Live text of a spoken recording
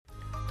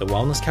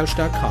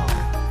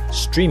thewellnesscouch.com,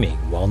 streaming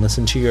wellness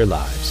into your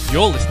lives.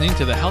 You're listening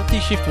to The Healthy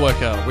Shift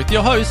Worker with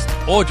your host,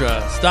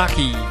 Audra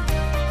Starkey.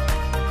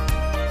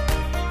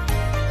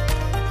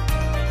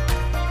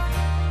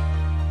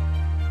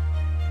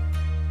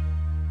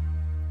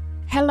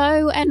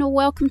 Hello and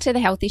welcome to the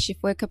Healthy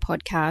Shift Worker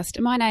podcast.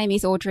 My name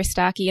is Audra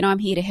Starkey and I'm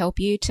here to help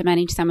you to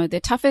manage some of the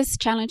toughest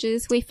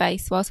challenges we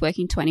face whilst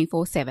working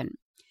 24/7.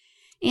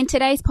 In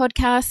today's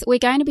podcast, we're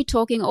going to be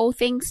talking all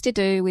things to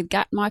do with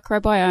gut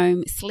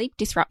microbiome, sleep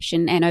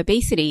disruption and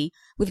obesity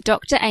with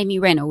Dr. Amy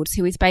Reynolds,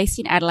 who is based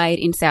in Adelaide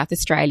in South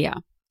Australia.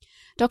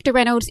 Dr.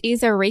 Reynolds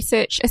is a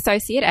research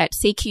associate at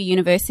CQ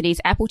University's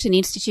Appleton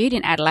Institute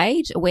in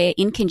Adelaide, where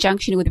in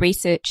conjunction with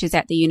researchers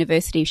at the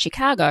University of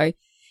Chicago,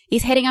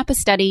 is heading up a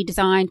study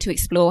designed to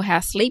explore how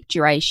sleep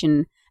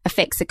duration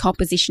affects the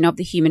composition of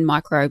the human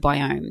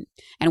microbiome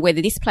and whether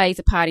this plays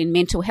a part in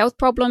mental health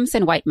problems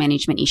and weight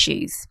management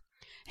issues.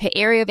 Her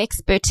area of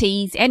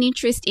expertise and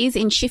interest is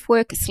in shift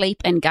work, sleep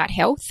and gut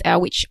health,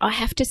 which I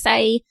have to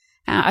say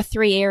are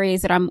three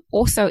areas that I'm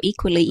also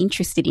equally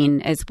interested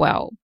in as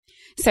well.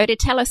 So to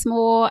tell us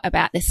more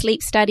about the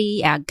sleep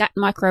study, our gut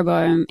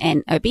microbiome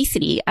and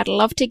obesity, I'd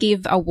love to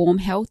give a warm,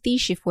 healthy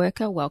shift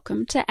worker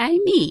welcome to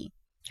Amy.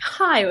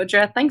 Hi,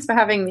 Audra. Thanks for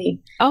having me.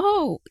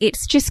 Oh,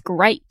 it's just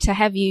great to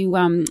have you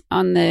on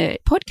the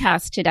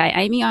podcast today,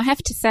 Amy. I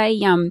have to say,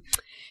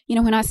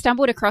 when I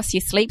stumbled across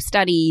your sleep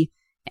study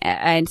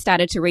and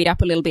started to read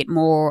up a little bit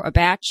more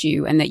about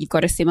you and that you've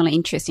got a similar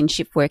interest in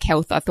shift work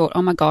health, I thought,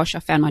 oh my gosh, I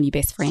found my new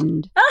best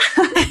friend.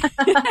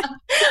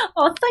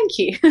 Oh, thank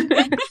you.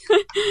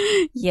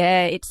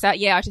 Yeah,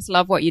 I just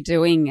love what you're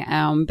doing.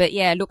 But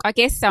yeah, look, I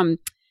guess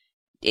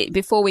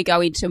before we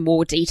go into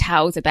more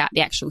details about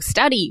the actual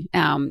study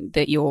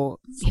that you're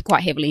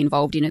quite heavily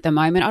involved in at the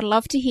moment, I'd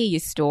love to hear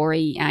your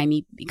story,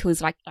 Amy,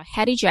 because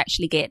how did you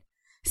actually get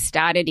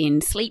started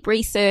in sleep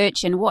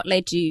research and what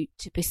led you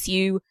to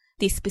pursue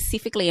this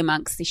specifically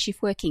amongst the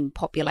shift working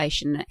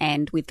population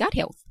and with gut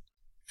health?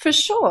 For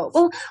sure.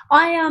 Well,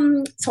 I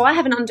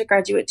have an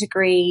undergraduate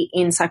degree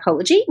in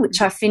psychology, which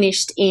I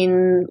finished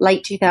in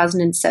late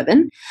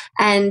 2007.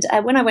 And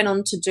when I went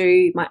on to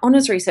do my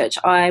honours research,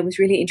 I was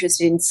really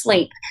interested in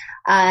sleep.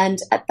 And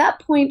at that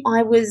point,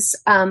 I was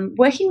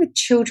working with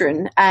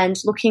children and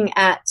looking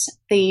at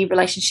the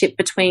relationship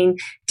between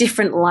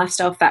different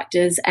lifestyle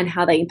factors and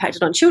how they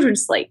impacted on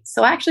children's sleep.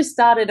 So I actually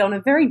started on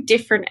a very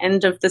different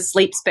end of the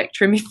sleep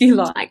spectrum, if you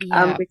like,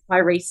 with my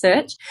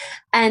research.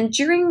 And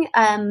during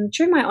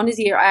my honours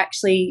year, I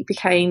actually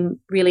became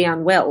really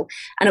unwell.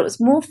 And it was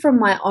more from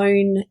my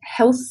own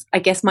health,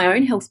 my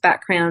own health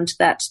background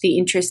that the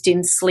interest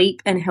in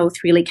sleep and health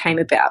really came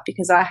about,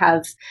 because I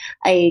have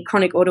a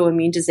chronic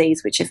autoimmune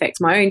disease which affects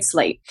my own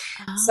sleep.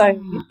 Oh.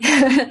 So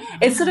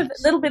it's sort of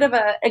a little bit of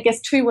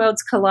two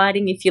worlds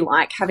colliding, if you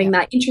like, having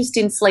that interest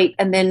in sleep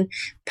and then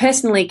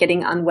personally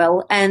getting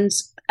unwell. And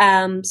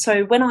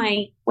so when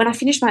I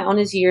finished my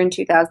honours year in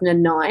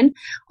 2009,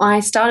 I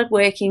started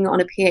working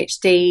on a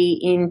PhD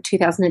in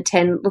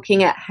 2010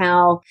 looking at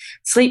how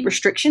sleep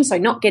restriction, so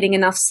not getting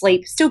enough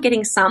sleep, still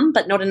getting some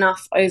but not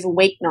enough over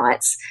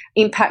weeknights,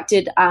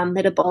 impacted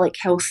metabolic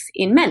health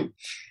in men.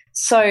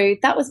 So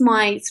that was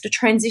my sort of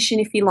transition,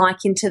 if you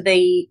like, into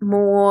the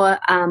more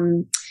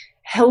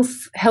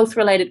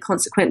health-related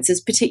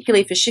consequences,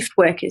 particularly for shift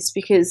workers,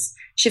 because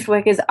shift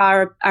workers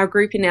are a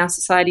group in our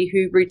society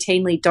who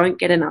routinely don't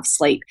get enough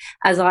sleep,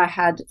 as I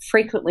had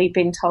frequently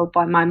been told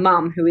by my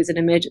mum, who is an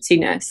emergency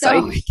nurse.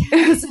 So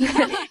it's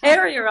an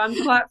area I'm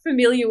quite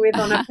familiar with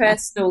on a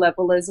personal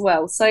level as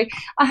well. So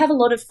I have a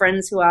lot of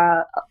friends who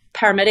are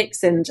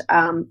paramedics and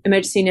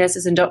emergency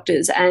nurses and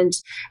doctors, and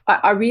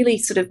I really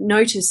sort of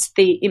noticed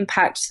the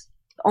impact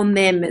on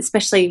them,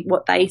 especially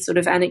what they sort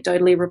of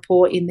anecdotally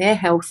report in their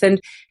health. And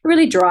it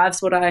really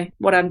drives what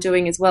I'm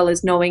doing, as well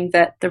as knowing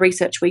that the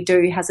research we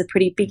do has a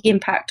pretty big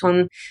impact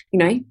on,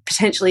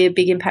 potentially a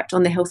big impact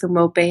on the health and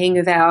well-being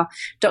of our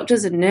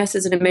doctors and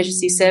nurses and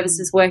emergency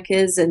services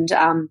workers and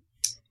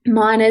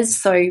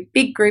miners. So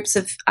big groups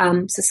of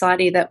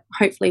society that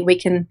hopefully we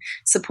can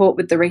support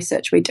with the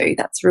research we do.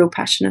 That's a real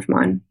passion of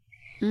mine.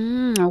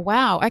 Oh,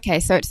 wow. Okay.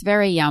 So it's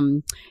very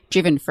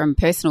driven from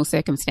personal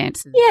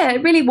circumstances. Yeah,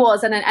 it really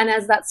was. And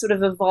as that sort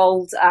of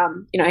evolved,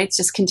 it's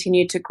just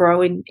continued to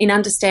grow in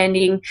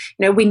understanding.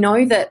 We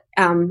know that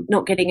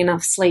not getting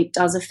enough sleep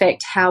does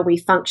affect how we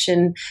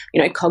function,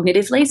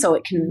 cognitively. So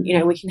it can,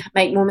 we can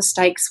make more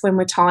mistakes when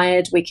we're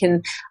tired. We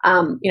can,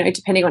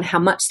 depending on how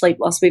much sleep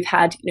loss we've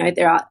had,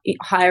 there are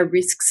higher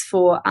risks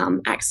for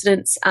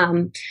accidents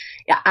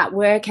at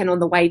work and on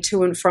the way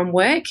to and from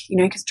work,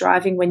 because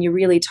driving when you're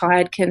really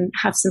tired can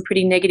have some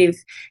pretty negative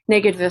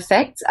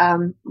effects.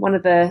 One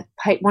of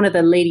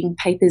the leading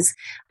papers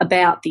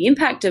about the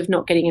impact of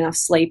not getting enough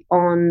sleep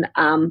on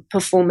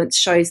performance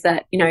shows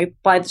that,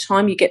 by the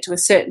time you get to a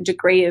certain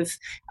degree of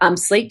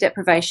sleep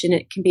deprivation,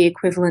 it can be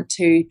equivalent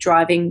to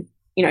driving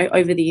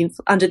under the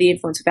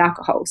influence of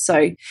alcohol.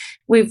 So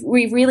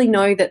we really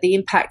know that the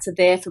impacts are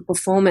there for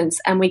performance,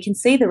 and we can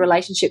see the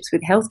relationships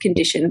with health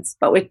conditions,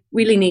 but we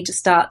really need to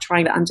start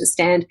trying to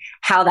understand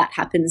how that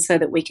happens so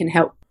that we can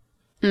help.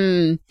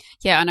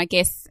 Yeah, and I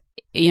guess,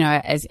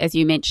 as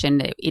you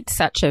mentioned, it's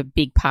such a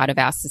big part of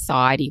our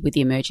society with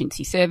the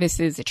emergency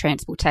services, the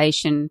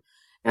transportation.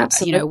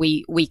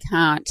 Absolutely. We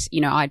can't,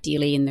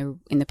 ideally in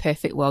the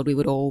perfect world, we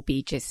would all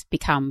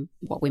become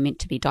what we're meant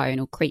to be,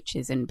 diurnal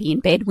creatures, and be in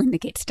bed when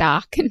it gets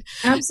dark and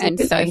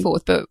so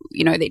forth. But,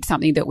 it's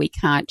something that we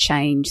can't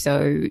change.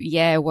 So,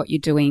 yeah, what you're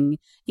doing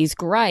is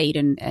great.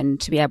 And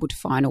to be able to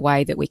find a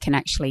way that we can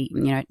actually,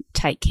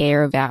 take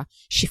care of our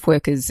shift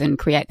workers and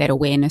create that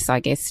awareness, I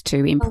guess,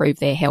 to improve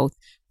their health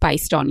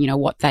based on,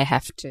 what they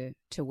have to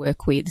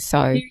work with.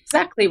 So you're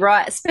exactly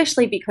right,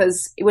 especially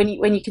because when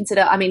you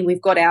consider,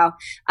 we've got our,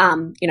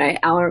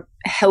 our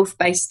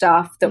health-based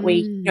staff that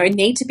we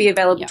need to be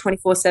available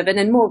 24/7,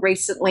 and more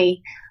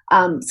recently,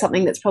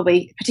 something that's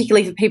probably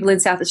particularly for people in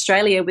South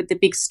Australia with the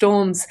big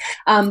storms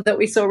that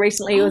we saw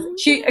recently, was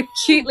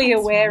acutely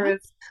aware of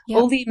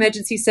all the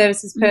emergency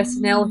services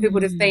personnel who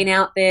would have been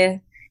out there,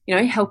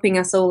 helping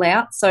us all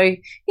out. So,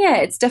 yeah,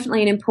 it's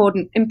definitely an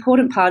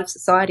important part of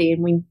society,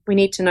 and we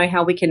need to know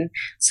how we can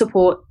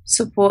support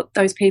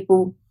those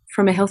people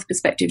from a health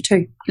perspective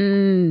too.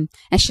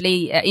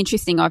 Actually,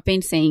 interesting. I've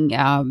been seeing,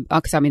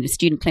 because I'm in a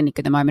student clinic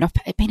at the moment,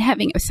 I've been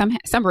having,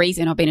 some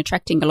reason, I've been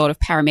attracting a lot of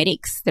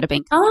paramedics that have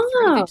been coming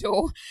through the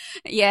door.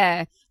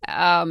 Yeah.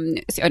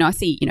 And I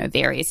see,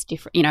 various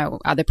different,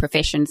 other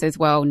professions as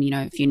well, and,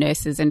 a few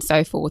nurses and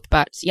so forth.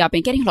 But, yeah, I've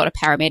been getting a lot of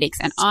paramedics,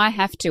 and I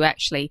have to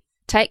actually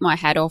take my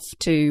hat off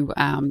to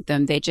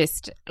them. They're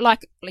just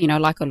like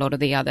a lot of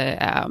the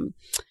other,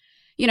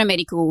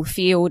 medical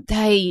field.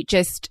 They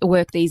just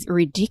work these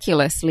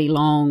ridiculously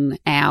long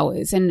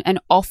hours, and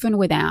often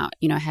without,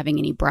 having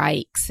any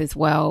breaks as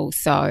well.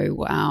 So,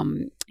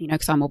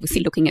 because I'm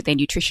obviously looking at their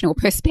nutritional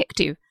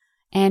perspective,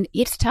 and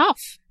it's tough.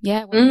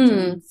 Yeah, what they're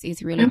doing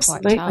is really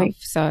quite tough.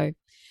 So,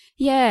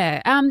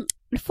 yeah.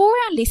 For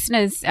our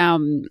listeners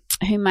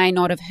who may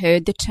not have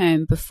heard the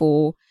term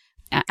before,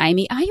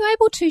 Amy, are you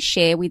able to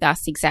share with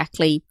us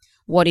exactly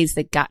what is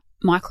the gut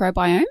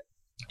microbiome?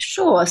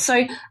 Sure.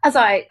 So as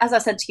I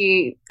said to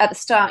you at the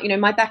start,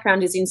 my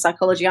background is in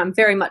psychology. I'm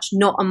very much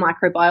not a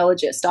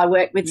microbiologist. I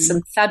work with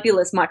some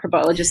fabulous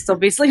microbiologists,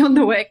 obviously, on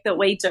the work that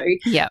we do.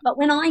 Yeah. But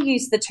when I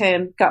use the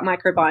term gut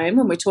microbiome,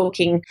 when we're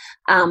talking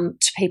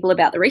to people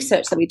about the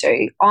research that we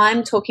do,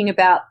 I'm talking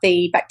about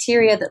the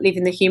bacteria that live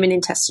in the human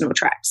intestinal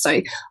tract.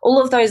 So all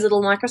of those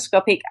little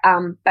microscopic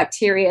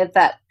bacteria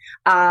that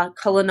are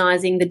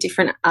colonizing the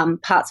different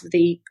parts of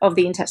the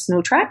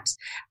intestinal tract,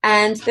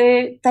 and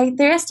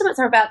their estimates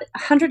are about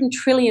 100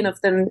 trillion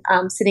of them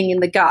sitting in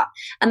the gut,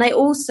 and they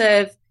all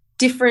serve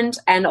different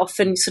and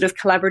often sort of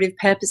collaborative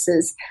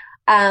purposes.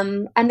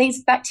 And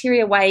these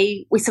bacteria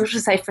weigh, we sort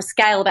of say for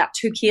scale, about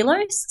 2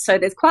 kilos. So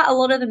there's quite a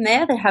lot of them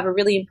there that have a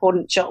really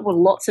important job, or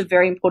lots of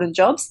very important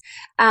jobs.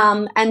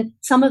 And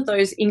some of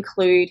those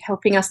include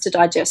helping us to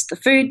digest the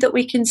food that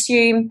we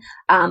consume,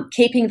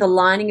 keeping the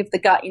lining of the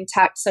gut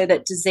intact so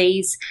that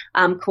disease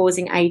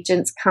causing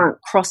agents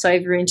can't cross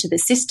over into the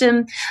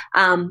system.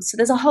 So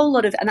there's a whole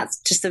lot of, and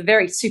that's just a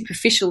very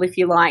superficial, if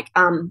you like,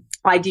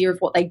 idea of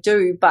what they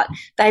do, but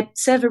they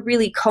serve a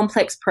really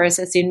complex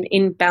process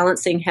in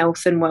balancing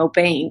health and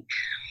well-being.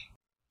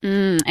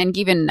 And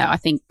given, I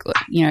think,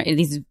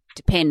 it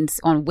depends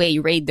on where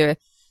you read the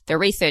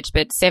research,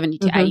 but 70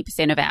 to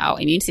 80% of our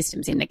immune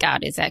system's in the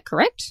gut. Is that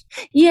correct?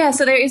 Yeah,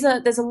 so there's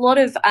a lot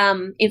of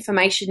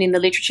information in the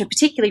literature,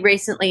 particularly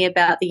recently,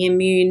 about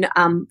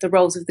the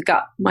roles of the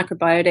gut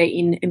microbiota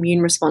in immune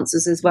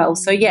responses as well.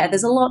 So yeah,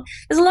 there's a lot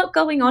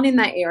going on in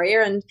that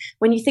area. And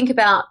when you think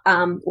about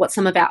what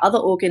some of our other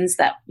organs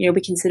that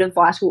we consider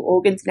vital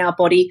organs in our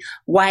body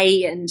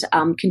weigh and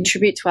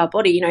contribute to our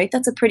body,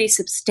 that's a pretty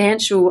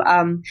substantial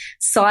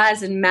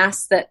size and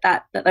mass that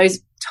those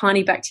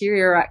tiny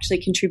bacteria are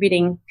actually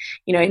contributing,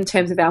 in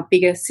terms of our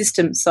bigger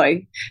system. So,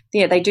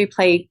 yeah, they do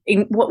play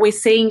in what we're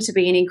seeing to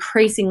be an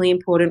increasingly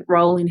important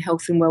role in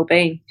health and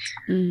well-being.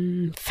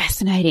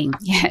 Fascinating.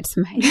 Yeah, it's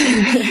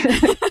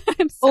amazing.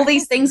 All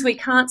these things we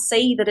can't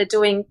see that are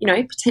doing,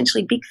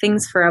 potentially big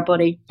things for our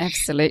body.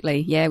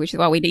 Absolutely. Yeah, which is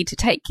why we need to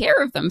take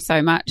care of them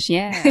so much.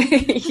 Yeah.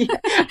 Yeah,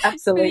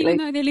 absolutely. Even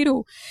though they're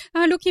little.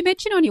 Look, you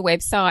mentioned on your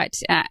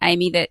website,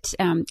 Amy, that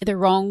the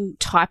wrong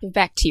type of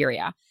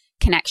bacteria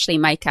can actually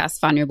make us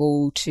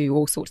vulnerable to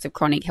all sorts of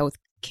chronic health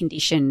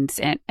conditions.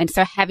 And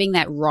so having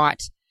that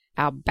right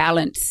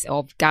balance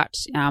of gut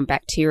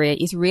bacteria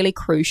is really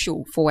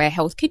crucial for our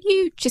health. Could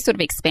you just sort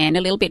of expand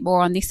a little bit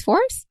more on this for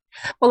us?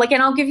 Well,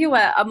 again, I'll give you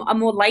a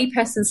more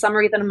layperson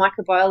summary than a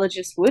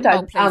microbiologist would.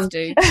 Oh, please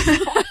do.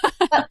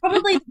 But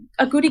probably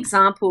a good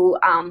example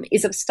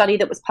is a study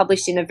that was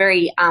published in a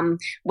very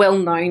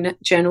well-known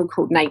journal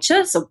called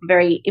Nature, so a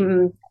very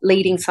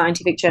leading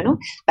scientific journal,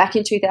 back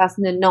in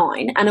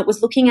 2009, and it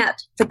was looking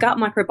at the gut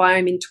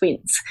microbiome in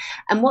twins.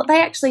 And what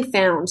they actually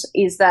found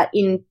is that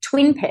in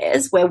twin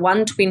pairs, where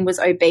one twin was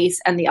obese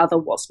and the other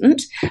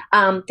wasn't,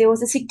 there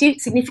was a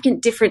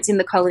significant difference in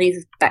the colonies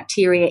of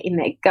bacteria in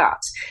their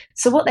gut.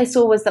 So what they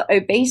saw was that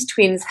obese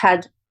twins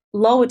had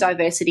lower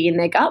diversity in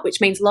their gut,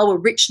 which means lower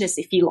richness,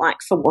 if you like,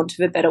 for want of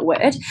a better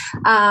word.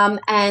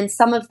 And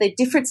some of the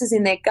differences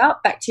in their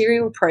gut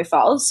bacterial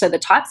profiles, so the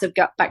types of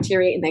gut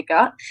bacteria in their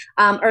gut,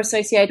 are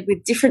associated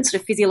with different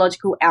sort of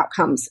physiological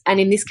outcomes, and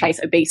in this case,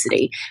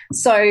 obesity.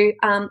 So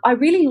I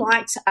really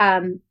liked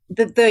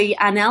the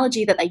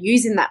analogy that they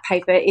use in that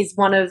paper is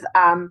one of,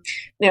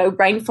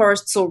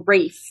 rainforests or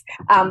reef,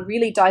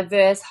 really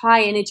diverse,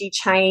 high energy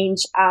change,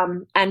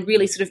 and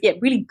really sort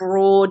of, really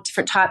broad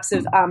different types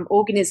of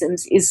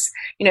organisms is,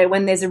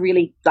 when there's a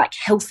really like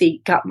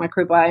healthy gut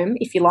microbiome,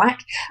 if you like.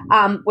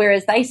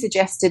 Whereas they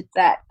suggested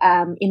that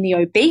in the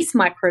obese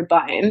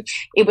microbiome,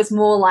 it was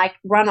more like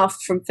runoff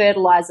from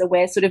fertilizer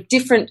where sort of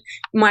different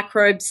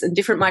microbes and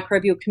different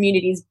microbial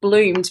communities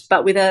bloomed,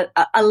 but with a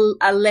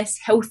less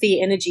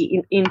healthy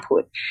energy input.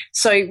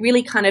 So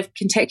really kind of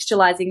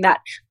contextualizing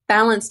that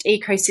balanced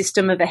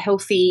ecosystem of a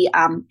healthy,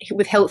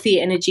 with healthy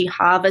energy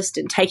harvest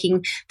and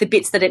taking the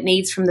bits that it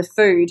needs from the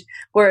food.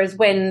 Whereas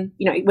when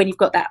you've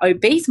got that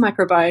obese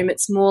microbiome,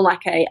 it's more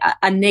like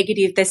a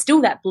negative. There's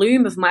still that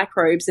bloom of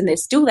microbes and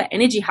there's still that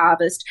energy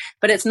harvest,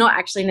 but it's not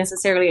actually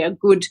necessarily a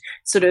good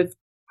sort of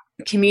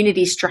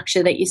community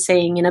structure that you're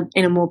seeing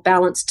in a more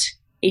balanced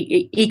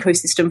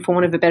ecosystem, for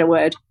want of a better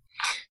word.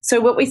 So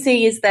what we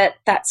see is that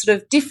sort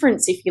of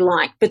difference, if you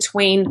like,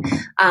 between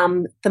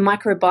the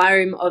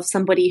microbiome of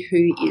somebody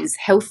who is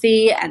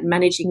healthy and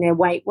managing their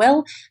weight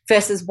well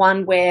versus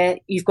one where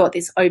you've got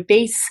this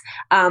obese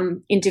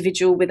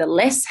individual with a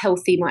less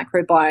healthy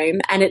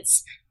microbiome, and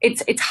it's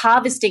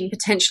harvesting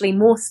potentially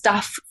more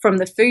stuff from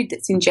the food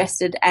that's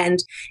ingested and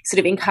sort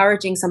of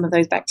encouraging some of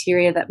those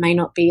bacteria that may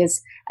not be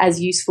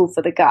as useful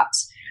for the gut.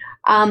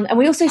 And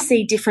we also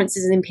see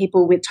differences in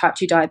people with type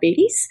 2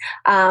 diabetes.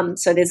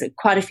 So there's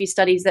quite a few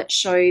studies that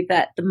show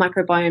that the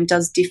microbiome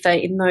does differ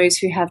in those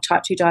who have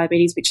type 2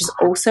 diabetes, which is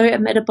also a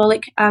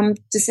metabolic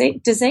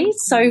disease.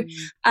 So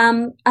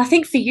I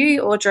think for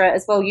you, Audra,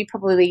 as well, you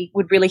probably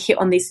would really hit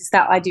on this, is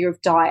that idea of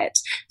diet.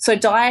 So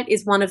diet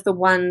is one of the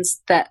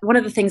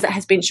things that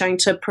has been shown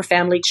to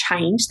profoundly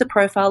change the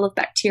profile of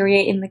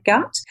bacteria in the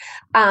gut.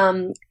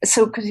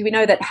 So because we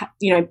know that,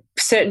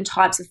 certain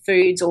types of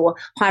foods or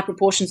high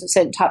proportions of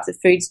certain types of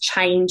foods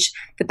change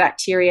the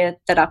bacteria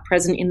that are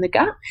present in the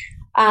gut.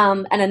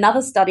 And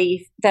another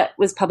study that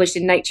was published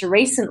in Nature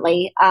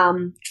recently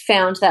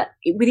found that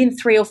within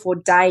 3 or 4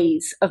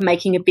 days of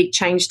making a big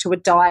change to a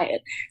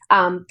diet,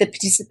 the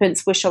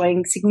participants were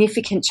showing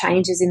significant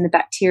changes in the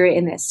bacteria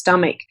in their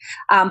stomach,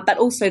 but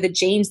also the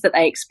genes that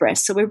they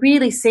express. So we're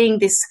really seeing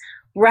this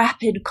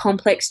rapid,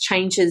 complex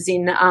changes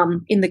in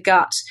the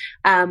gut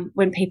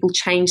when people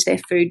change their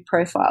food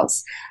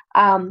profiles.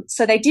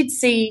 So they did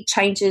see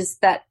changes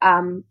that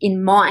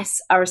in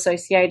mice are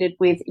associated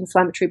with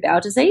inflammatory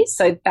bowel disease,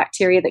 so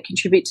bacteria that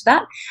contribute to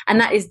that. And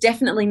that is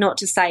definitely not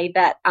to say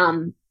that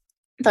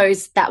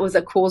that was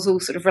a causal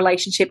sort of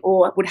relationship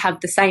or would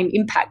have the same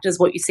impact as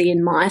what you see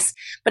in mice,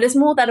 but it's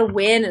more that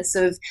awareness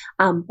of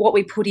what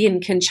we put in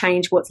can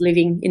change what's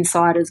living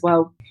inside as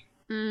well.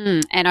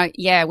 And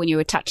when you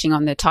were touching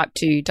on the type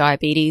 2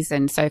 diabetes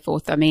and so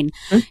forth, I mean,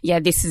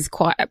 this is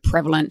quite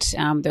prevalent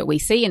that we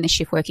see in the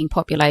shift working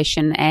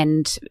population,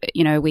 and,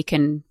 we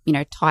can,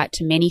 tie it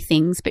to many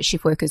things, but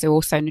shift workers are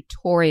also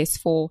notorious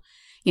for,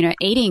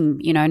 eating,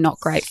 not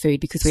great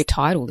food because we're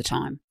tired all the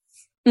time.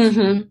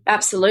 Mm-hmm,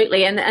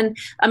 absolutely. And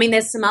I mean,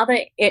 there's some other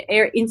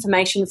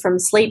information from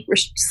sleep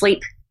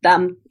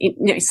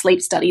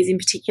studies in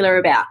particular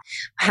about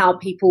how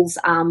people's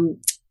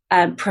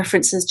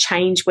preferences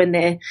change when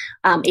they're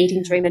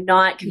eating during the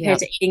night compared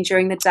to eating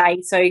during the day.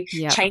 So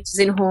changes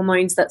in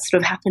hormones that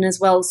sort of happen as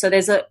well. So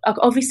there's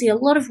obviously a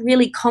lot of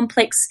really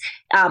complex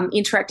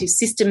interactive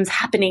systems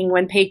happening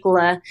when people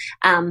are,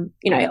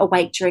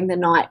 awake during the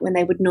night when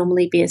they would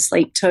normally be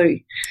asleep too.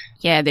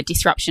 Yeah, the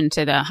disruption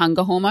to the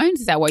hunger hormones.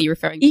 Is that what you're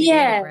referring to?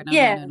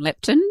 Adrenaline and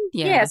leptin.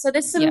 Yeah. So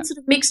there's some sort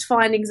of mixed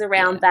findings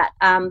around that.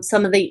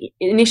 Some of the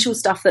initial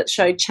stuff that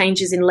showed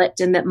changes in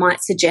leptin that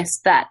might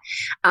suggest that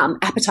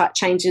appetite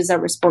changes are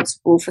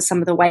responsible for some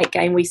of the weight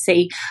gain we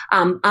see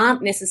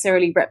aren't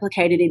necessarily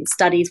replicated in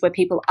studies where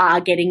people are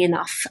getting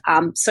enough.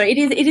 So it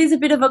is a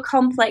bit of a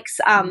complex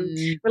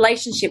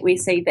relationship we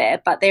see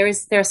there, but there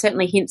are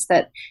certainly hints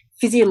that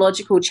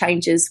physiological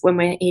changes when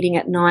we're eating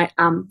at night,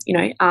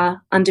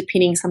 are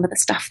underpinning some of the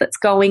stuff that's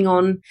going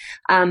on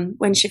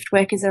when shift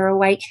workers are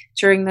awake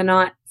during the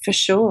night, for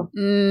sure.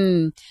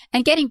 And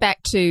getting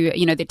back to,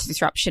 the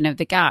disruption of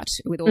the gut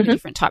with all the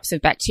different types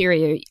of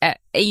bacteria, are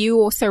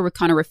you also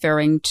kind of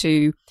referring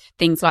to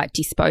things like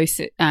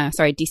dysbiosis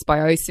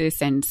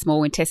and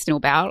small intestinal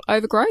bowel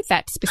overgrowth,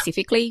 that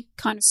specifically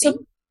kind of thing?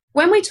 So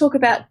when we talk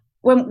about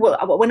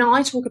when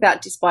I talk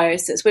about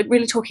dysbiosis, we're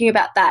really talking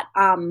about that.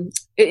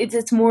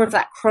 It's more of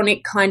that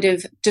chronic kind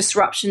of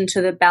disruption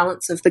to the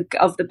balance of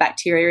the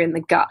bacteria in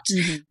the gut.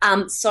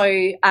 So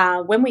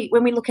when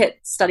we look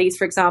at studies,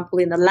 for example,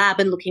 in the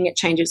lab and looking at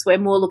changes, we're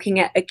more looking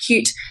at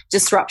acute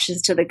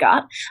disruptions to the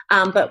gut.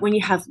 But when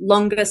you have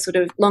longer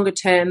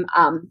term,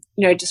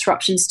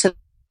 disruptions to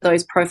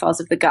those profiles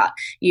of the gut,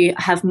 you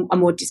have a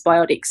more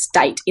dysbiotic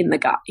state in the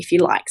gut, if you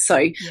like.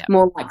 So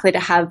more likely to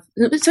have,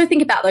 so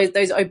think about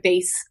those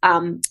obese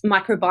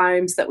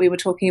microbiomes that we were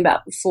talking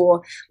about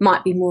before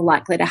might be more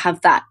likely to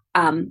have that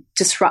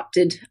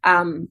disrupted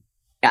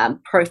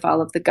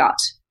profile of the gut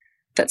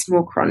that's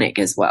more chronic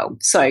as well.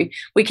 So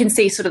we can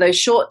see sort of those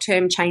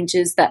short-term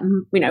changes that,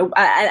 you know,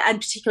 and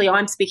particularly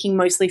I'm speaking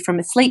mostly from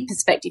a sleep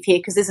perspective here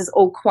because this is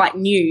all quite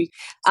new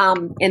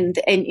and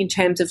in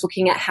terms of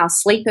looking at how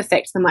sleep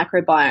affects the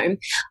microbiome.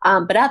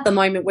 But at the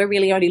moment, we're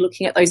really only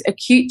looking at those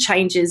acute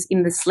changes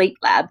in the sleep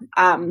lab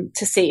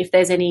to see if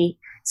there's any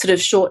sort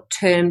of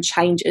short-term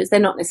changes. They're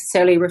not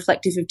necessarily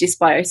reflective of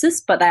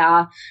dysbiosis, but they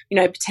are, you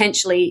know,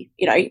 potentially,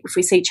 you know, if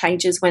we see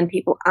changes when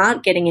people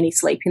aren't getting any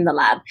sleep in the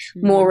lab,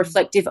 more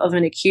reflective of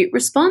an acute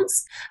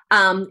response.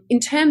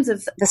 In terms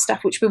of the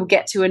stuff which we will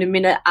get to in a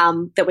minute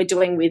that we're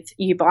doing with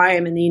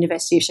Ubiome and the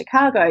University of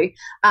Chicago,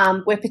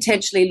 we're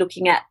potentially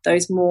looking at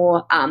those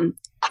more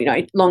you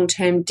know,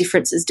 long-term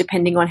differences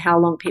depending on how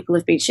long people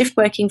have been shift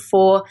working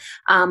for.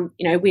 You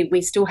know,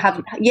 we still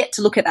haven't yet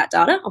to look at that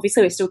data.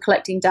 Obviously, we're still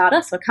collecting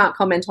data, so I can't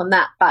comment on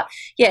that. But,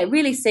 yeah,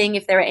 really seeing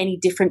if there are any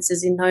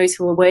differences in those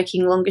who are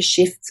working longer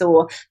shifts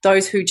or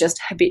those who just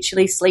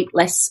habitually sleep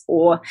less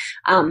or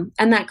and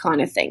that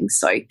kind of thing.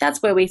 So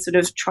that's where we sort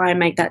of try and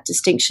make that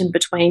distinction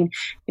between,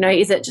 you know,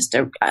 is it just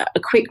a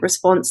quick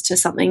response to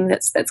something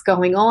that's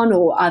going on,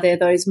 or are there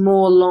those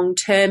more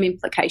long-term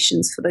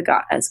implications for the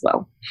gut as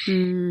well?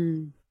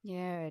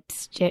 Yeah,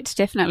 it's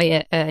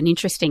definitely an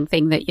interesting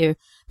thing that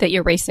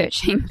you're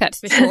researching. That's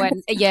for sure.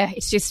 And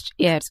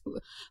it's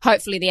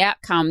hopefully the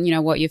outcome, you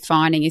know, what you're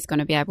finding is going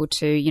to be able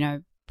to, you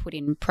know, put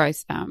in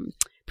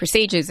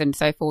procedures and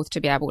so forth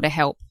to be able to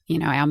help, you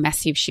know, our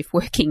massive shift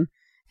working,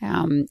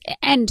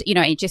 and you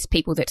know, just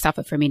people that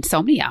suffer from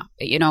insomnia.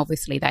 You know,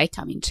 obviously they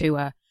come into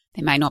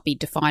they may not be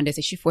defined as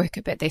a shift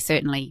worker, but they're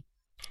certainly,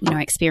 you know,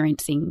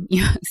 experiencing,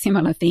 you know,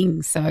 similar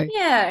things. So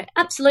yeah,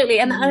 absolutely.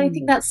 And I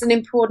think that's an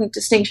important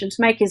distinction to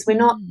make is we're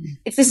not,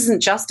 if this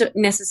isn't just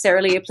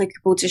necessarily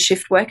applicable to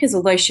shift workers,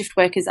 although shift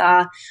workers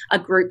are a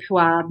group who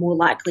are more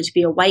likely to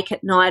be awake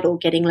at night or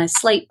getting less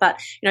sleep.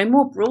 But, you know,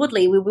 more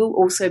broadly, we will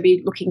also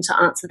be looking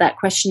to answer that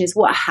question is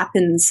what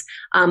happens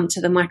to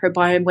the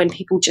microbiome when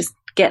people just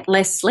get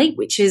less sleep,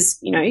 which is,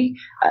 you know,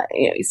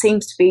 it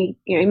seems to be,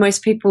 you know,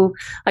 most people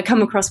I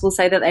come across will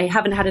say that they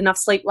haven't had enough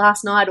sleep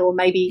last night or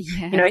maybe,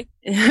 you know,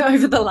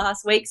 over the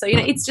last week. So, you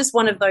know, it's just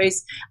one of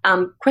those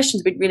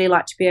questions we'd really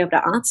like to be able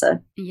to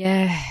answer.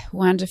 Yeah,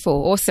 wonderful.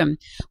 Awesome.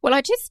 Well,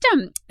 I just,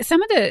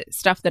 some of the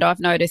stuff that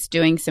I've noticed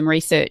doing some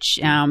research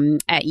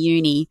at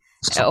uni,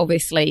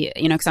 obviously,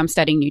 you know, because I'm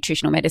studying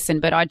nutritional medicine,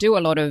 but I do a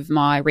lot of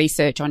my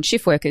research on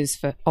shift workers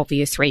for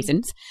obvious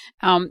reasons.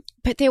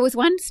 But there was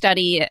one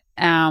study,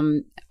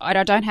 I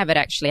don't have it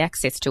actually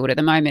access to it at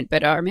the moment,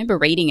 but I remember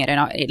reading it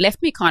and it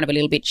left me kind of a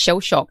little bit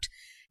shell-shocked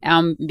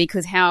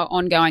because how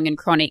ongoing and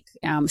chronic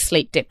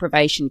sleep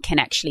deprivation can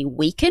actually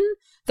weaken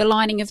the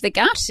lining of the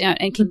gut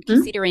and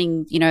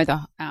considering, you know, the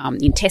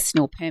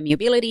intestinal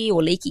permeability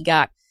or leaky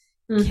gut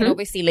can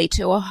obviously lead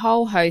to a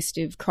whole host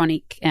of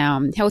chronic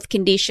health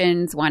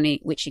conditions, one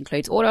which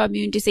includes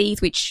autoimmune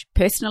disease, which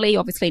personally,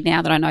 obviously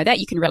now that I know that,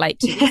 you can relate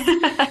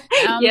to.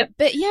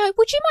 But yeah,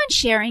 would you mind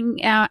sharing,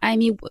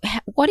 Amy,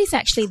 what is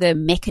actually the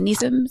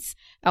mechanisms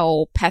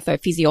or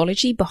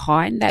pathophysiology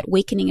behind that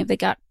weakening of the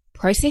gut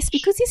process?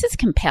 Because this is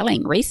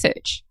compelling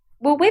research.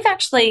 Well,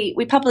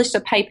 we published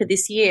a paper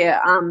this year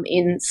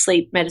in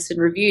Sleep Medicine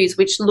Reviews,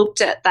 which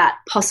looked at that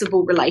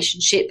possible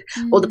relationship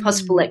or the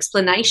possible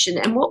explanation.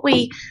 And what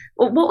we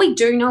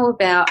do know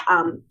about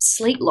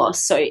sleep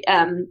loss,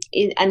 and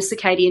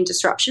circadian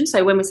disruption.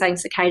 So when we're saying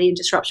circadian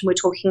disruption, we're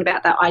talking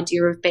about that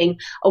idea of being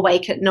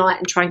awake at night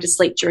and trying to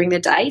sleep during the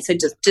day. So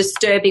just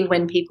disturbing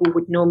when people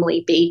would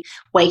normally be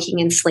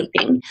waking and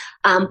sleeping.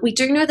 We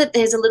do know that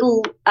there's a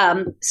little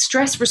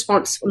stress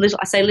response.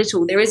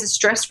 There is a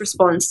stress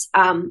response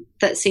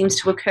that seems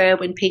to occur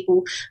when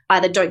people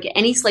either don't get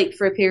any sleep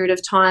for a period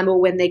of time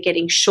or when they're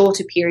getting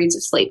shorter periods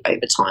of sleep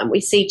over time. We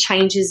see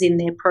changes in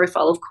their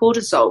profile of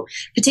cortisol,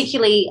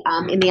 particularly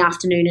in the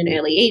afternoon and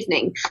early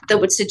evening,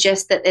 that would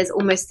suggest that there's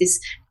almost this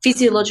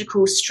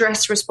physiological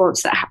stress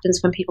response that happens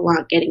when people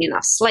aren't getting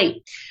enough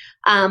sleep.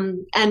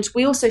 And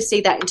we also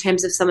see that in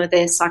terms of some of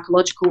their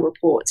psychological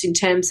reports. In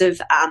terms of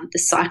the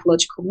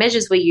psychological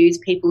measures we use,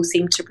 people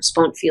seem to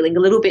respond feeling a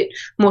little bit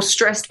more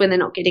stressed when they're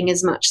not getting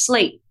as much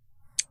sleep.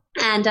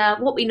 And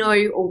what we know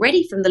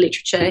already from the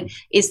literature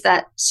is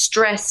that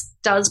stress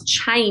does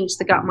change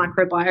the gut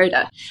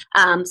microbiota.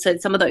 So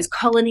some of those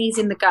colonies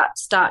in the gut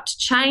start to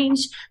change.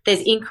 There's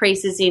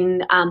increases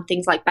in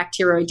things like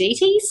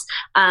bacteroidetes,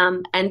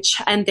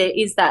 and there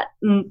is that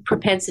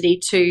propensity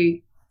to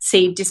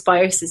see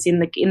dysbiosis in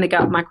the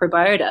gut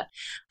microbiota.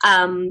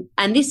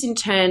 And this in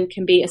turn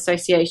can be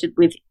associated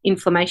with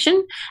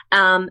inflammation,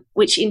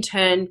 which in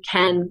turn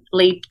can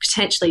lead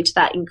potentially to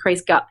that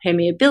increased gut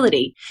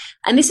permeability.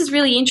 And this is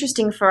really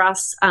interesting for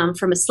us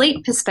from a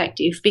sleep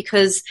perspective,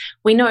 because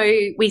we know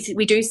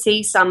we do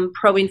see some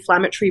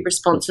pro-inflammatory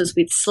responses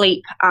with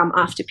sleep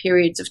after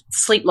periods of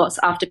sleep loss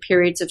after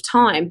periods of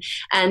time.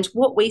 And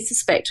what we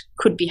suspect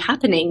could be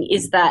happening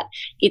is that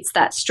it's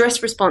that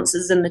stress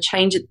responses and the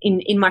change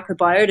in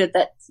microbiota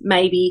that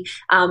maybe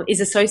is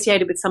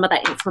associated with some of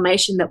that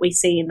inflammation that we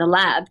see in the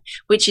lab,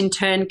 which in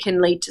turn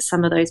can lead to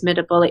some of those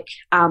metabolic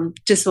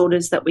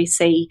disorders that we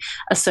see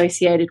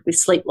associated with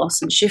sleep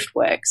loss and shift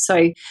work.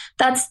 So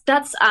that's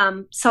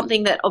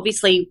something that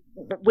obviously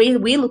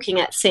we're looking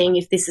at, seeing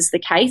if this is the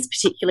case,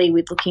 particularly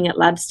with looking at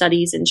lab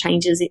studies and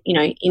changes,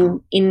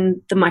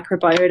 in the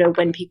microbiota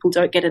when people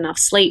don't get enough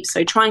sleep.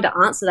 So trying to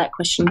answer that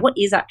question, what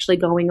is actually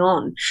going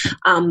on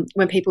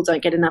when people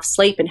don't get enough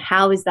sleep, and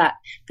how is that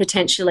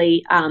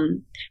potentially,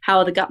 how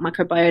are the gut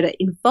microbiota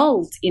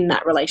involved in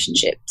that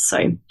relationship? So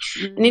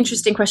an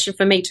interesting question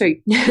for me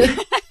too.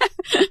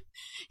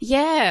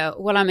 Yeah.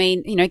 Well, I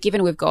mean,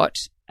 given we've got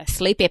a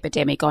sleep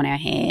epidemic on our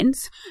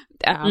hands,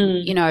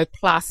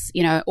 plus,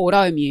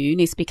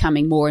 autoimmune is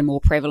becoming more and more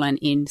prevalent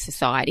in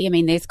society. I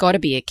mean, there's got to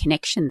be a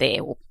connection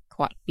there, or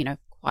quite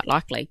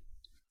likely.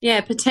 Yeah,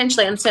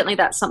 potentially. And certainly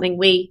that's something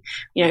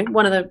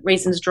one of the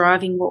reasons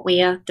driving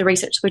the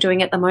research we're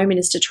doing at the moment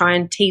is to try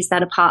and tease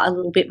that apart a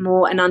little bit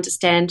more and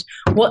understand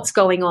what's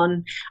going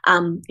on,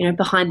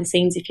 behind the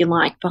scenes, if you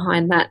like,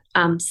 behind that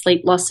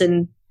sleep loss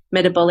and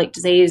metabolic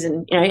disease.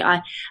 And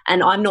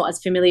I'm not as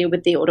familiar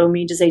with the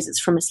autoimmune diseases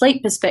from a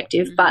sleep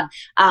perspective, but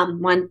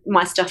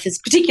my stuff is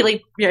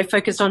particularly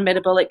focused on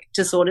metabolic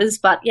disorders.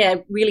 But yeah,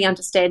 really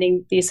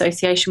understanding the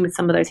association with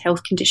some of those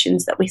health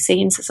conditions that we see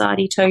in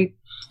society too.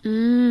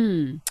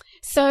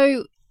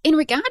 So in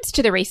regards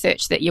to the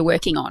research that you're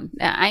working on,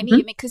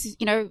 Amy, because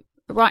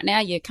right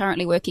now you're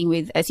currently working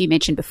with, as you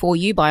mentioned before,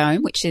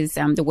 Ubiome, which is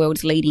the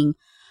world's leading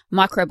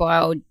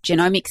microbiome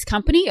genomics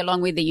company,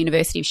 along with the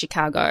University of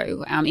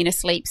Chicago, in a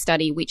sleep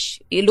study which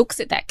it looks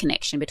at that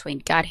connection between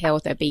gut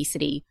health,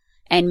 obesity,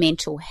 and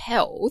mental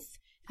health.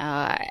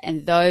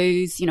 And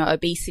those,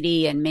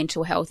 obesity and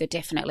mental health are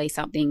definitely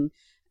something,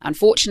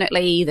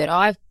 unfortunately, that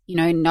I've,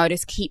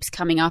 noticed keeps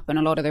coming up in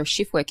a lot of the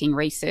shift working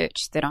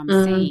research that I'm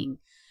seeing.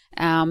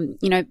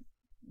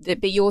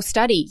 But your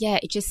study,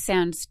 it just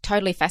sounds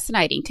totally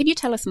fascinating. Can you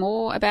tell us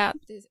more about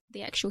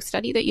the actual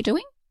study that you're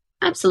doing?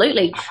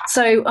 Absolutely.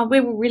 So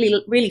we were really,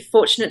 really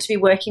fortunate to be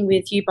working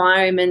with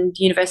Ubiome and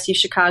University of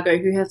Chicago,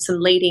 who have some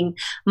leading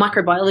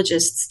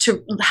microbiologists,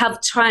 to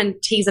try and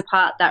tease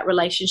apart that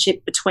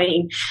relationship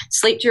between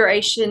sleep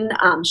duration,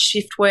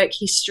 shift work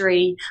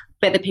history,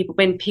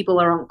 when people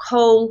are on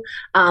call,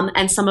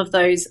 and some of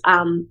those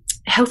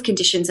health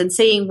conditions, and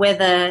seeing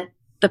whether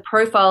the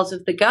profiles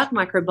of the gut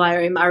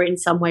microbiome are in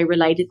some way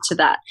related to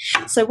that.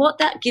 So what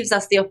that gives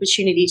us the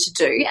opportunity to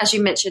do, as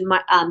you mentioned,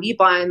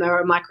 Ubiome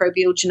are a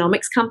microbial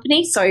genomics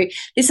company. So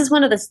this is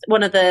one of a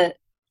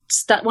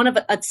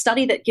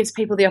study that gives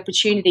people the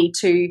opportunity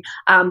to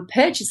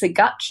purchase a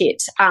gut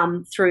kit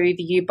through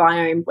the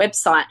Ubiome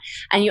website,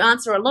 and you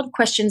answer a lot of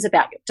questions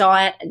about your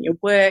diet and your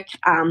work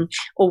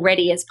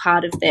already as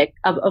part of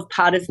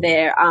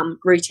their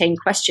routine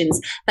questions.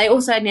 They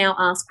also now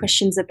ask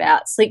questions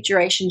about sleep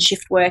duration,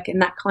 shift work,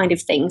 and that kind of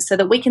thing, so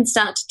that we can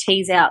start to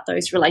tease out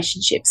those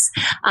relationships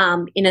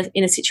in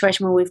a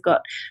situation where we've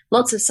got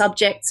lots of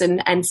subjects,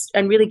 and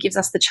really gives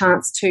us the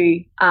chance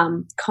to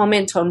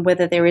comment on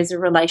whether there is a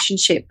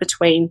relationship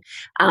between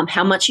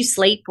how much you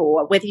sleep,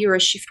 or whether you're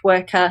a shift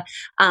worker,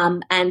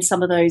 and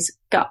some of those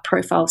gut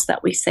profiles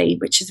that we see,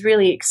 which is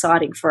really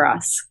exciting for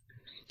us.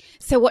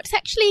 So what's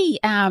actually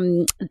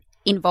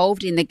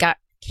involved in the gut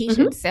kit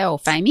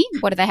itself, Amy?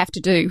 What do they have to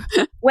do?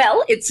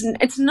 Well, it's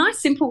a nice,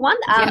 simple one.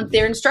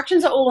 Their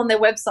instructions are all on their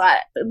website.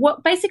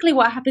 What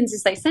happens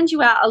is they send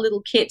you out a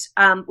little kit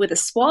with a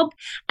swab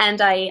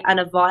and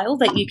a vial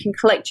that you can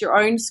collect your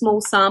own small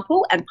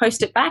sample and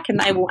post it back, and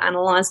they will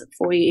analyse it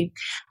for you.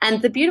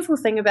 And the beautiful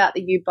thing about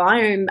the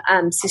Ubiome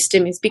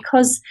system is,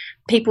 because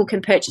people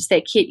can purchase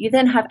their kit, you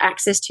then have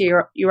access to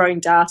your own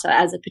data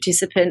as a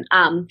participant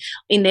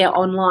in their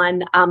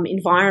online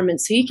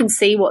environment, so you can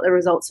see what the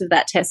results of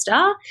that test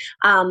are,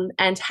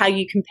 and how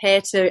you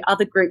compare to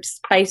other groups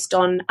based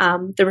on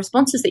the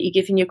responses that you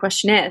give in your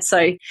questionnaire.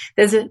 So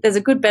there's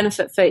a good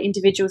benefit for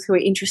individuals who are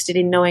interested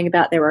in knowing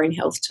about their own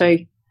health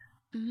too.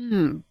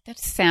 That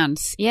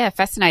sounds,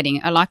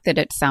 fascinating. I like that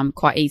it's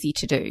quite easy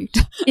to do.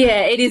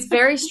 Yeah, it is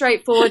very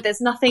straightforward.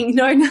 There's nothing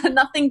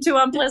too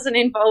unpleasant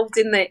involved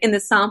in the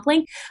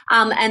sampling.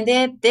 And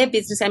their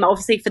business aim,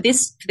 obviously, for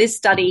this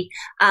study,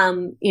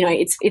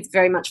 it's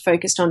very much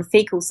focused on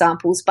fecal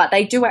samples, but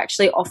they do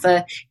actually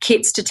offer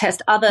kits to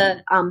test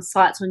other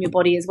sites on your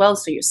body as well.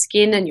 So your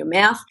skin and your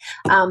mouth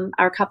are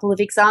a couple of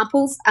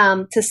examples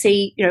to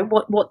see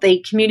what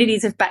the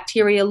communities of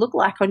bacteria look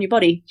like on your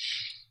body.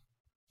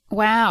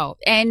 Wow.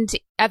 And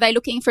are they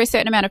looking for a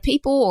certain amount of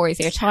people, or is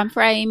there a time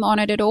frame on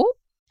it at all?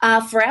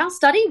 For our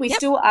study, we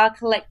still are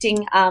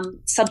collecting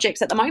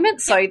subjects at the moment,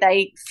 so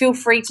they feel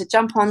free to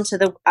jump onto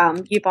the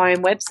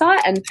Ubiome website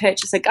and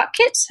purchase a gut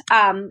kit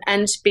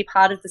and be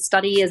part of the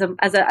study as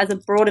a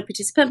broader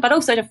participant, but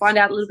also to find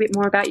out a little bit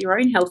more about your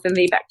own health and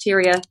the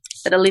bacteria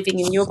that are living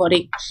in your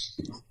body.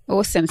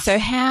 Awesome. So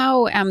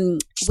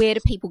where do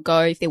people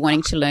go if they're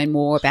wanting to learn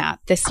more about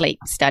the sleep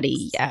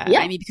study,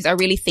 Amy? Because I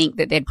really think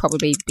that there'd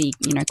probably be,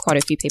 quite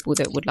a few people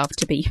that would love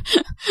to be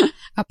a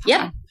part.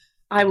 Yeah.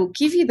 I will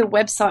give you the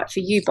website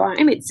for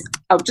Ubiome.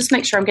 I'll just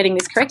make sure I'm getting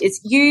this correct.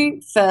 It's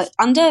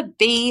under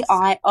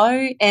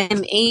biome.com,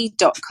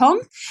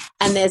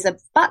 and there's a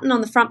button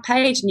on the front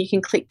page and you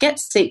can click Get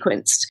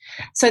Sequenced.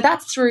 So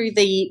that's through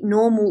the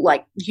normal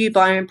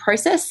Ubiome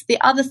process. The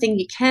other thing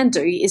you can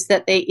do is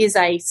that there is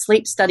a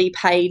sleep study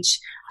page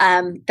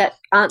that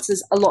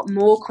answers a lot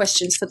more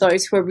questions for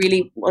those who are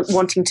really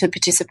wanting to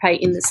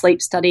participate in the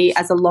sleep study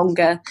as a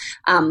longer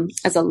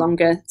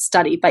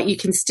study. But you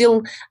can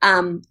still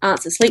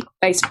answer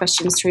sleep-based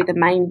questions through the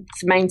main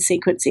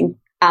sequencing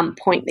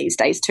point these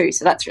days too.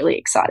 So that's really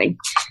exciting.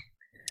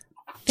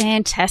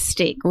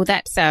 Fantastic. Well,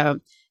 that's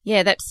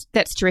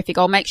terrific.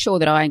 I'll make sure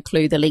that I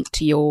include the link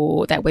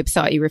to that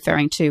website you're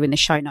referring to in the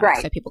show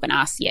notes, so people can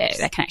ask. Yeah,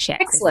 they can actually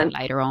access it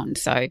later on.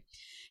 So.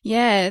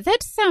 Yeah,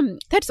 that's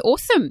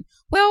awesome.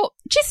 Well,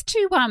 just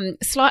to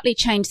slightly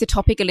change the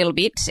topic a little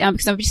bit,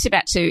 because I'm just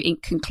about to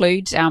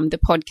conclude the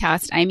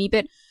podcast, Amy,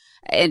 but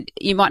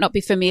you might not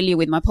be familiar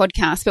with my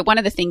podcast, but one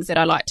of the things that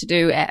I like to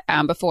do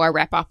before I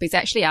wrap up is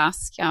actually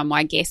ask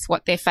my guests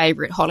what their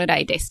favourite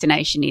holiday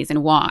destination is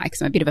and why,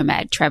 because I'm a bit of a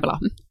mad traveller.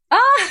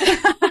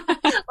 I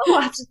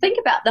have to think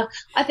about that.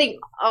 I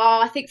think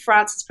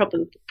France is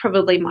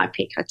probably my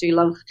pick. I do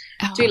love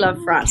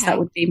France. Okay. That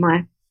would be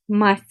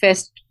my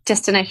first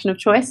destination of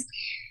choice.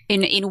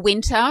 In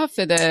winter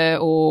for the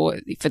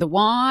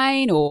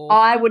wine, or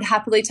I would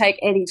happily take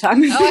any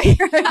time of year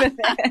over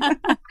there.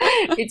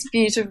 It's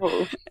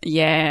beautiful.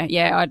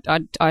 Yeah,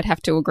 I'd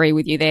have to agree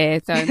with you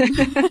there. So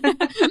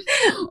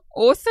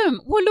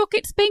awesome. Well, look,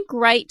 it's been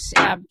great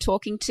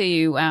talking to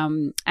you,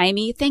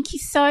 Amy. Thank you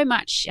so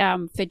much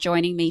for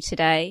joining me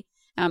today.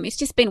 It's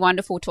just been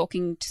wonderful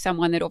talking to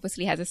someone that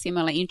obviously has a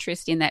similar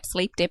interest in that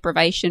sleep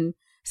deprivation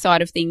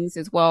side of things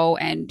as well,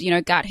 and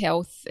gut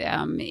health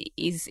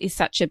is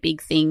such a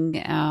big thing,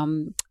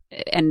 and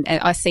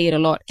I see it a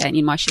lot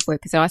in my shift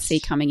work because I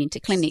see coming into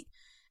clinic.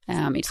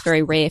 It's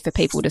very rare for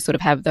people to sort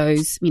of have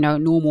those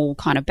normal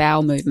kind of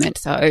bowel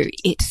movements. So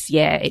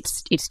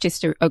it's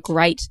just a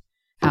great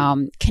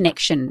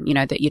connection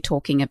that you're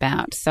talking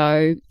about.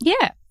 So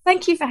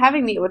thank you for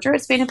having me, Audra.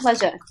 It's been a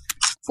pleasure.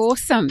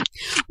 Awesome.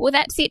 Well,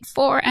 that's it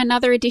for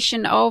another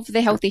edition of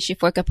the Healthy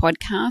Shift Worker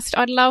podcast.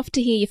 I'd love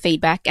to hear your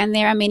feedback, and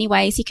there are many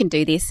ways you can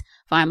do this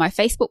via my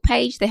Facebook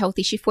page, The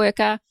Healthy Shift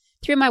Worker,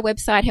 through my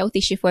website,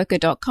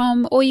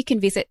 healthyshiftworker.com, or you can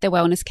visit the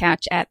Wellness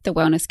Couch at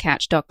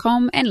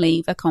thewellnesscouch.com and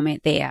leave a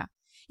comment there.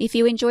 If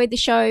you enjoyed the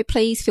show,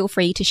 please feel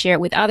free to share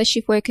it with other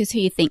shift workers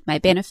who you think may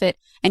benefit,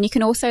 and you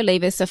can also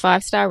leave us a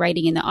 5-star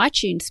rating in the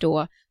iTunes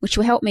store, which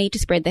will help me to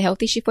spread the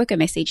Healthy Shift Worker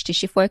message to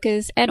shift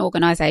workers and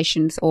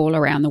organisations all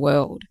around the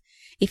world.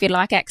 If you'd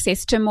like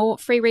access to more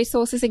free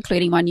resources,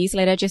 including my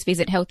newsletter, just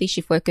visit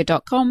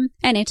healthyshiftworker.com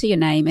and enter your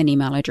name and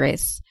email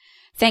address.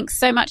 Thanks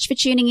so much for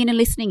tuning in and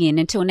listening in.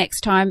 Until next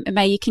time,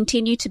 may you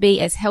continue to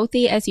be as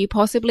healthy as you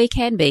possibly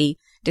can be,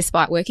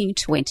 despite working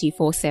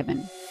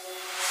 24/7.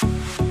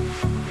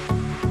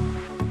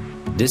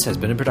 This has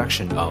been a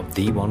production of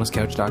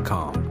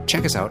TheWellnessCouch.com.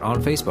 Check us out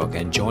on Facebook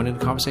and join in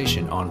the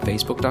conversation on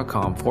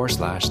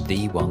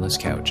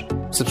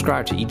Facebook.com/TheWellnessCouch.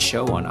 Subscribe to each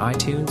show on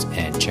iTunes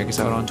and check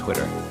us out on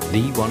Twitter.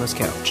 The Wellness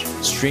Couch,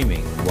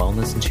 streaming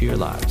wellness into your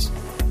lives.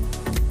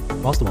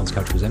 Whilst the Wellness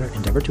Couch presenter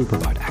endeavor to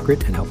provide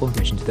accurate and helpful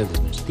information to their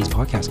listeners, these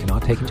podcasts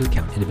cannot take into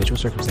account individual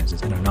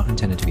circumstances and are not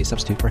intended to be a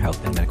substitute for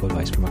health and medical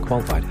advice from a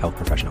qualified health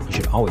professional. You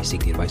should always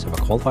seek the advice of a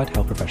qualified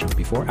health professional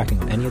before acting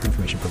on any of the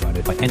information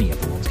provided by any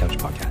of the Wellness Couch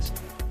podcasts.